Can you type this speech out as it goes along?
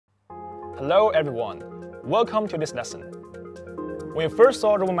Hello everyone, welcome to this lesson. When you first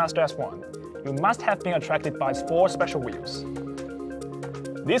saw RoboMaster S1, you must have been attracted by its 4 special wheels.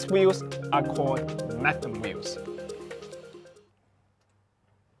 These wheels are called Mecanum wheels.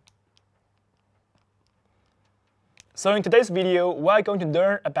 So in today's video, we're going to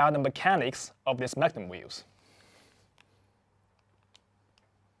learn about the mechanics of these Mecanum wheels.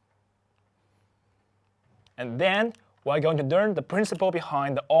 And then we're going to learn the principle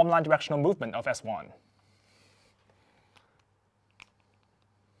behind the online directional movement of S1.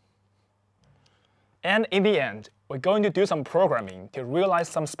 And in the end, we're going to do some programming to realize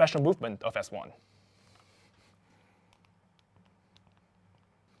some special movement of S1.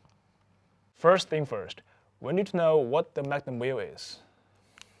 First thing first, we need to know what the Mecanum wheel is.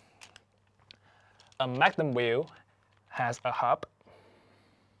 A Mecanum wheel has a hub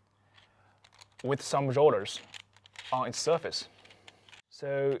with some rollers on its surface.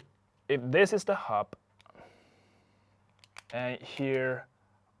 So if this is the hub, and here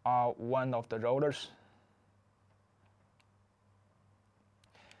are one of the rollers,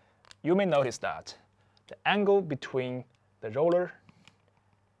 you may notice that the angle between the roller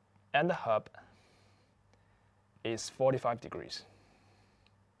and the hub is 45 degrees.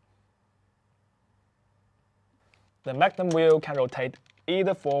 The Mecanum wheel can rotate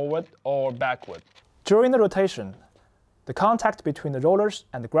either forward or backward. During the rotation, the contact between the rollers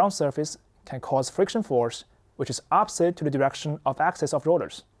and the ground surface can cause friction force, which is opposite to the direction of axis of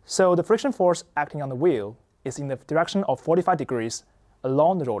rollers. So the friction force acting on the wheel is in the direction of 45 degrees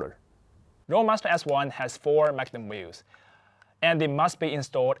along the roller. RoboMaster S1 has 4 Mecanum wheels, and they must be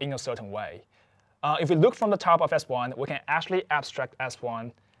installed in a certain way. If we look from the top of S1, we can actually abstract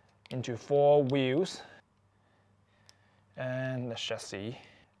S1 into 4 wheels and the chassis,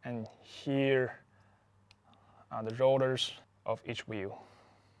 and here are the rollers of each wheel.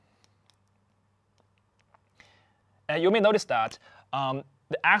 And you may notice that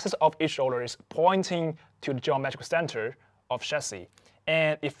the axis of each roller is pointing to the geometric center of chassis,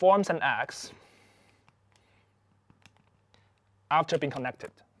 and it forms an X after being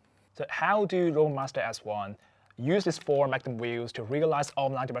connected. So how do RoboMaster S1 use these 4 Mecanum wheels to realize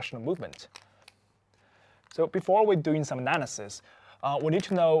online directional movement? So before we're doing some analysis, we need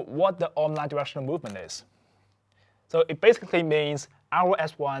to know what the online directional movement is. So it basically means our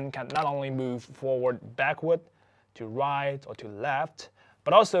S1 can not only move forward, backward, to right or to left,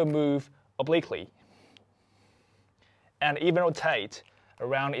 but also move obliquely, and even rotate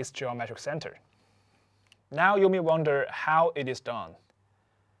around its geometric center. Now you may wonder how it is done.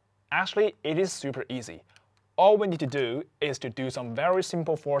 Actually, it is super easy. All we need to do is to do some very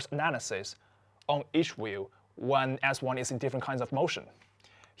simple force analysis on each wheel when S1 is in different kinds of motion.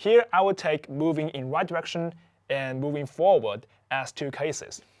 Here, I will take moving in right direction and moving forward as 2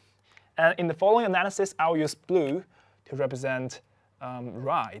 cases. And in the following analysis, I will use blue to represent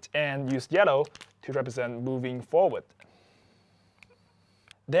right and use yellow to represent moving forward.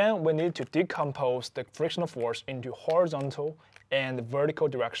 Then we need to decompose the frictional force into horizontal and vertical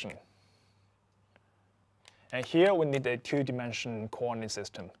direction. And here we need a 2-dimensional coordinate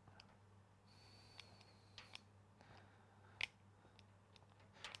system.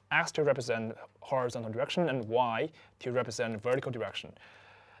 X to represent horizontal direction and Y to represent vertical direction.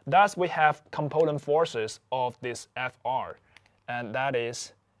 Thus, we have component forces of this Fr, and that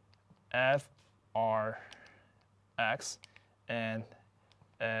is Frx and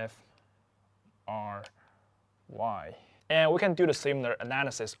Fry. And we can do the similar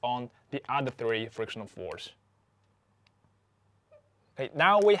analysis on the other 3 frictional forces. Okay,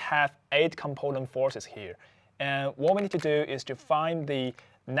 now we have 8 component forces here. And what we need to do is to find the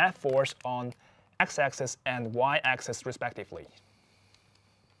net force on x-axis and y-axis respectively.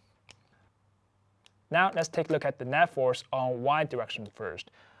 Now let's take a look at the net force on y direction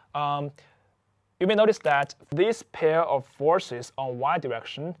first. You may notice that this pair of forces on y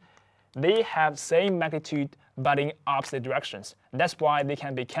direction, they have same magnitude but in opposite directions. That's why they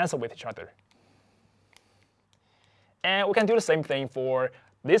can be cancelled with each other. And we can do the same thing for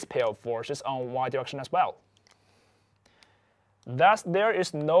this pair of forces on y direction as well. Thus, there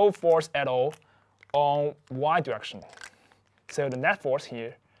is no force at all on y direction. So the net force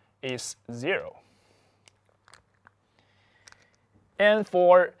here is 0. And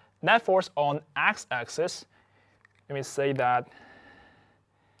for net force on x-axis, let me say that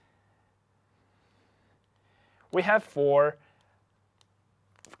we have 4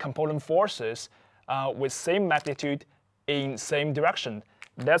 component forces with same magnitude in same direction.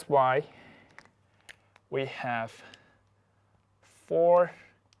 That's why we have 4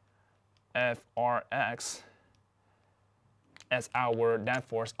 Frx as our net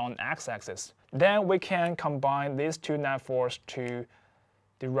force on x-axis. Then we can combine these two net force to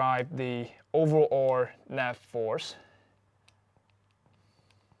derive the overall net force.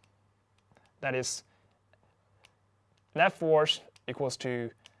 That is, net force equals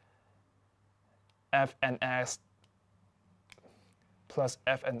to F and x plus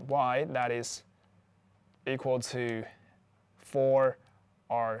F and y, that is equal to 4Rx,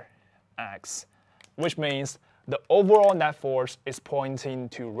 which means the overall net force is pointing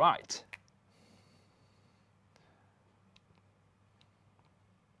to right.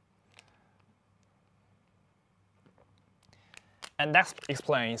 And that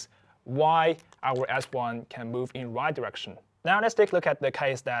explains why our S1 can move in right direction. Now let's take a look at the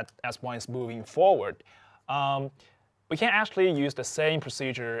case that S1 is moving forward. We can actually use the same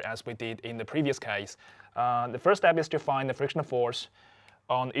procedure as we did in the previous case. The first step is to find the frictional force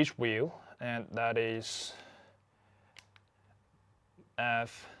on each wheel, and that is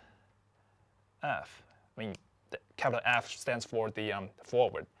F. I mean, the capital F stands for the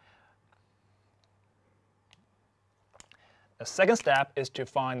forward. The second step is to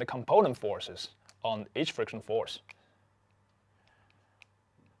find the component forces on each friction force.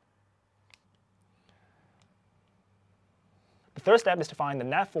 The third step is to find the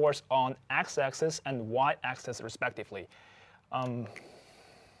net force on x-axis and y-axis respectively.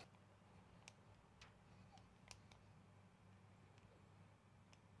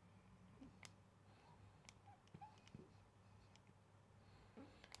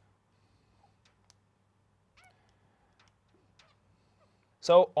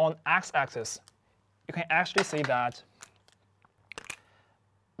 So on x-axis, you can actually see that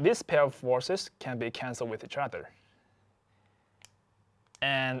this pair of forces can be cancelled with each other.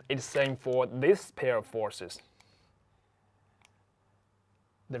 And it's the same for this pair of forces.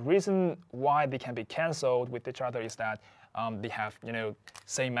 The reason why they can be cancelled with each other is that they have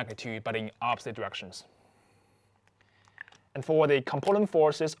same magnitude but in opposite directions. And for the component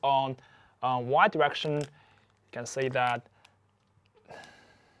forces on y direction, you can say that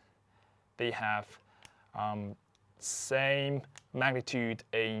they have same magnitude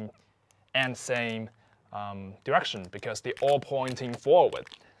and same direction because they're all pointing forward.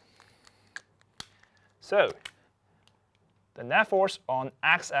 So the net force on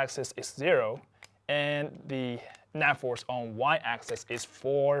x-axis is 0, and the net force on y-axis is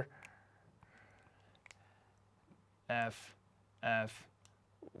 4 F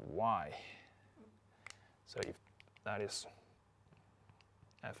y. So if that is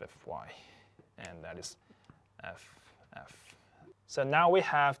FFy, and that is FF. So now we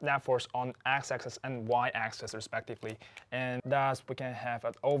have net force on x-axis and y-axis respectively, and thus we can have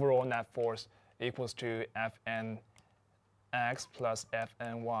an overall net force equals to Fn x plus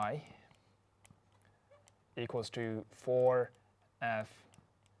Fn y equals to 4F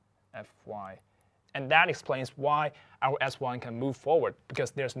Fy. And that explains why our S1 can move forward,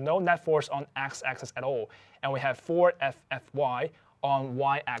 because there's no net force on x-axis at all, and we have 4F Fy on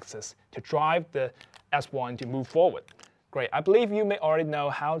y-axis to drive the S1 to move forward. Great. I believe you may already know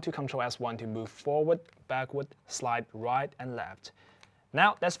how to control S1 to move forward, backward, slide right and left.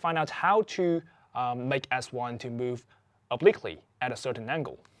 Now let's find out how to make S1 to move obliquely at a certain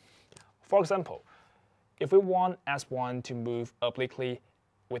angle. For example, if we want S1 to move obliquely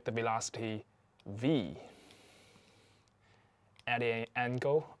with the velocity v at an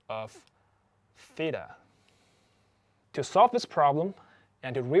angle of theta. To solve this problem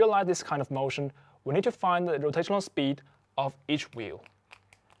and to realize this kind of motion, we need to find the rotational speed of each wheel.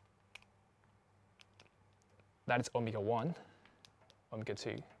 That is omega 1, omega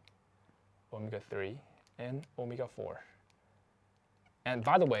 2, omega 3, and omega 4. And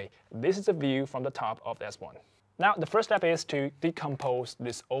by the way, this is a view from the top of the S1. Now, the first step is to decompose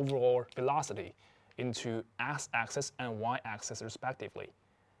this overall velocity into x-axis and y-axis respectively.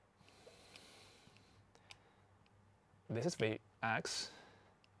 This is Vx,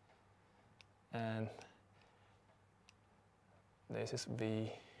 and this is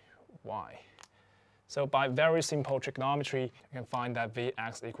Vy. So by very simple trigonometry, you can find that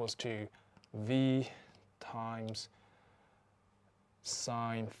Vx equals to V times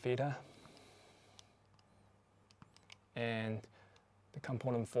sine theta, and the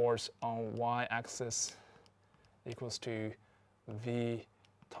component force on y-axis equals to V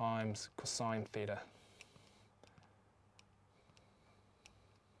times cosine theta.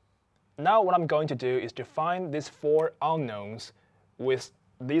 Now what I'm going to do is to find these 4 unknowns with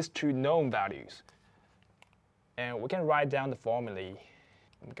these 2 known values. And we can write down the formulae.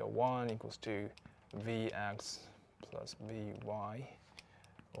 Omega 1 equals to Vx plus Vy.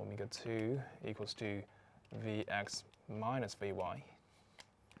 Omega 2 equals to Vx minus Vy.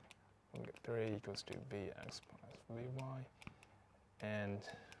 3 equals to Vx minus Vy. And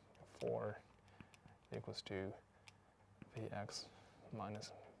 4 equals to Vx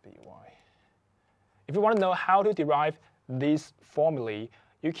minus Vy. If you want to know how to derive these formulae,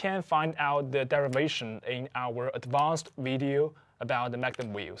 you can find out the derivation in our advanced video about the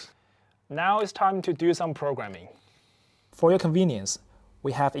Mecanum wheels. Now it's time to do some programming. For your convenience,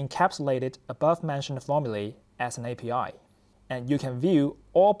 we have encapsulated above-mentioned formulae as an API, and you can view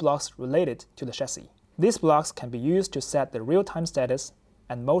all blocks related to the chassis. These blocks can be used to set the real-time status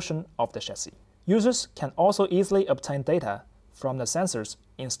and motion of the chassis. Users can also easily obtain data from the sensors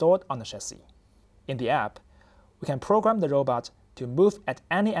installed on the chassis. In the app, we can program the robot to move at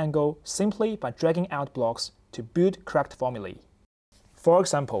any angle simply by dragging out blocks to build correct formulae. For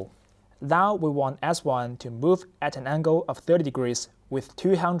example, now we want S1 to move at an angle of 30 degrees with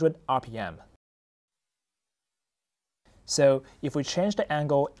 200 RPM. So if we change the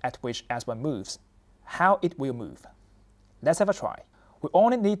angle at which S1 moves, how it will move? Let's have a try. We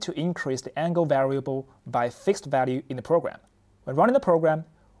only need to increase the angle variable by a fixed value in the program. When running the program,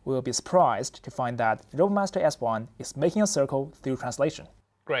 we will be surprised to find that RoboMaster S1 is making a circle through translation.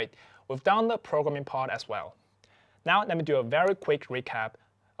 Great, we've done the programming part as well. Now let me do a very quick recap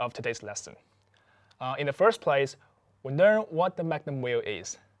of today's lesson. In the first place, we learned what the Mecanum wheel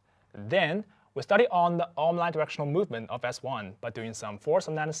is. Then, we studied on the online directional movement of S1 by doing some force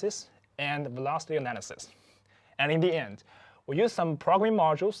analysis and velocity analysis. And in the end, we used some programming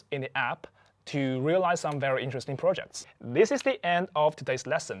modules in the app to realize some very interesting projects. This is the end of today's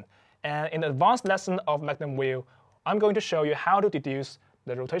lesson. And in the advanced lesson of Mecanum wheel, I'm going to show you how to deduce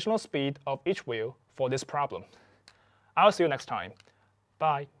the rotational speed of each wheel for this problem. I'll see you next time.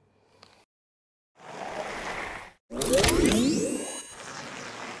 Bye.